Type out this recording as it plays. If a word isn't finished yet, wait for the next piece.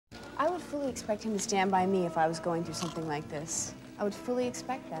would fully expect him to stand by me if I was going through something like this. I would fully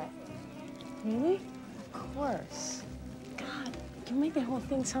expect that. Really? Of course. God, you make the whole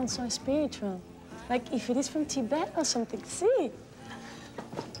thing sound so spiritual. Like if it is from Tibet or something. See?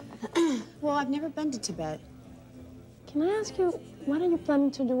 Well, I've never been to Tibet. Can I ask you, what are you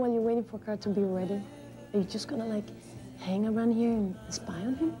planning to do while you're waiting for Carl to be ready? Are you just gonna, like, hang around here and spy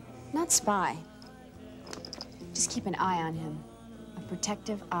on him? Not spy. Just keep an eye on him. A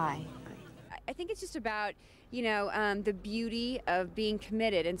protective eye. I think it's just about, you know, the beauty of being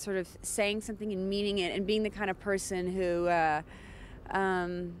committed and sort of saying something and meaning it and being the kind of person who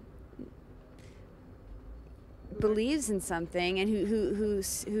believes in something and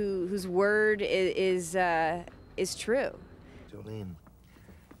whose word is true. Jolene,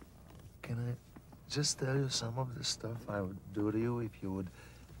 can I just tell you some of the stuff I would do to you if you would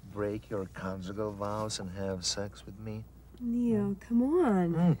break your conjugal vows and have sex with me? Neil, come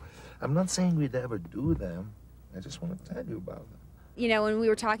on. I'm not saying we'd ever do them. I just want to tell you about them. You know, when we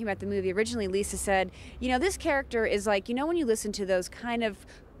were talking about the movie, originally Lisa said, you know, this character is like, you know, when you listen to those kind of,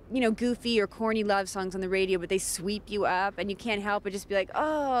 you know, goofy or corny love songs on the radio, but they sweep you up and you can't help but just be like,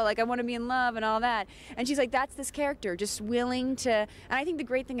 oh, like I want to be in love and all that. And she's like, that's this character, just willing to, and I think the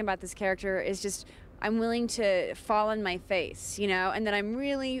great thing about this character is just, I'm willing to fall on my face, you know, and then I'm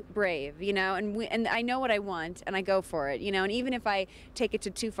really brave, you know, and I know what I want and I go for it, you know, and even if I take it to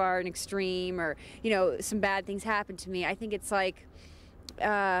too far an extreme or, you know, some bad things happen to me, I think it's like,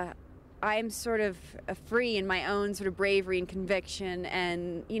 I'm sort of free in my own sort of bravery and conviction,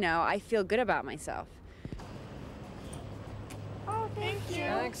 and, you know, I feel good about myself. Oh, thank you.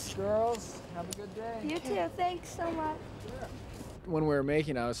 Thanks, girls. Have a good day. You too. Thanks so much. When we were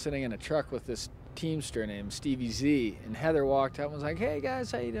making, I was sitting in a truck with this Teamster named Stevie Z, and Heather walked up and was like, hey,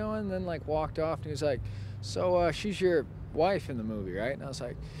 guys, how you doing? And then, like, walked off, and he was like, so, she's your wife in the movie, right? And I was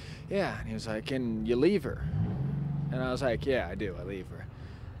like, yeah. And he was like, and you leave her? And I was like, yeah, I do. I leave her.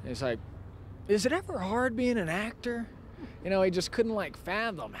 And he's like, is it ever hard being an actor? You know, he just couldn't, like,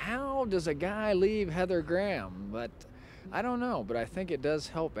 fathom, how does a guy leave Heather Graham? But I don't know, but I think it does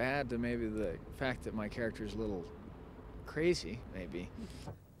help add to maybe the fact that my character's a little crazy, maybe.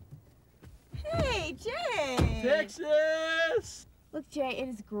 Hey, Jay! Texas! Look, Jay, it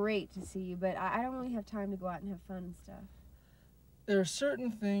is great to see you, but I don't really have time to go out and have fun and stuff. There are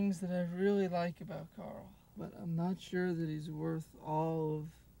certain things that I really like about Carl, but I'm not sure that he's worth all of.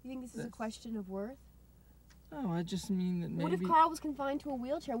 You think this is a question of worth? No, I just mean that maybe. What if Carl was confined to a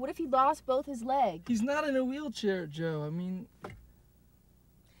wheelchair? What if he lost both his legs? He's not in a wheelchair, Joe. I mean.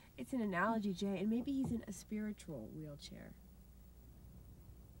 It's an analogy, Jay, and maybe he's in a spiritual wheelchair.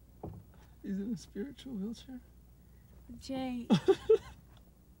 He's in a spiritual wheelchair? Jay.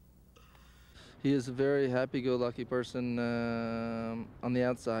 He is a very happy-go-lucky person on the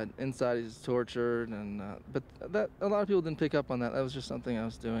outside. Inside, he's tortured, and but that a lot of people didn't pick up on that. That was just something I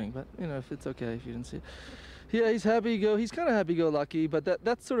was doing. But you know, if it's okay if you didn't see it. Yeah, he's happy-go. He's kind of happy-go-lucky, but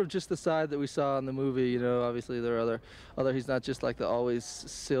that's sort of just the side that we saw in the movie. You know, obviously there are other. He's not just like the always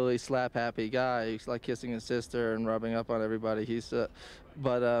silly, slap-happy guy. He's like kissing his sister and rubbing up on everybody. He's,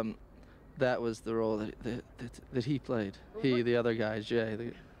 but that was the role that he played. He, the other guy,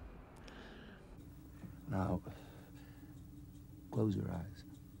 Jay. Now, close your eyes.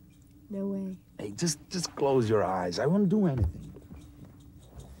 No way. Hey, just close your eyes. I won't do anything.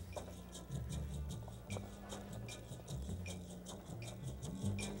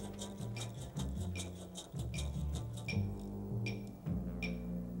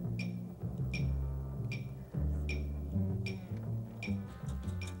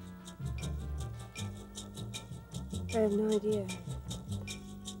 I have no idea.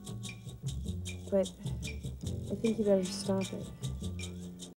 But I think you better stop it.